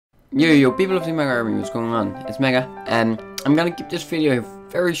Yo, people of the Mega Army, what's going on? It's Mega, and I'm gonna keep this video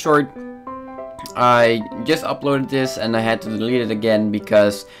very short. I just uploaded this and I had to delete it again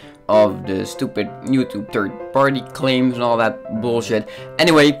because of the stupid YouTube third-party claims and all that bullshit.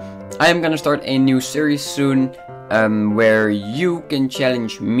 Anyway, I am gonna start a new series soon, where you can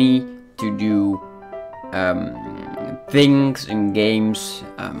challenge me to do things in games,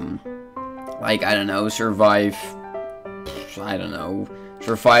 like, I don't know, survive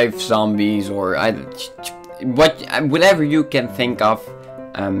zombies, or whatever you can think of.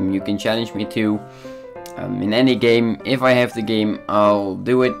 You can challenge me to in any game. If I have the game, I'll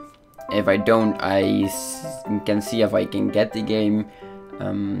do it. If I don't, I can see if I can get the game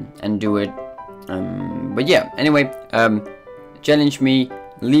and do it. But yeah, anyway, challenge me,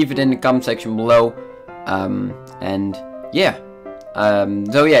 leave it in the comment section below, and yeah,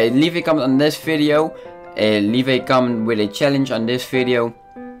 so yeah, leave a comment on this video, leave a comment with a challenge on this video,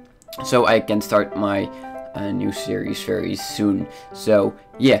 so I can start my new series very soon. So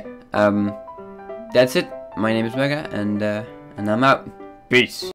yeah, that's it. My name is Mega, and I'm out. Peace.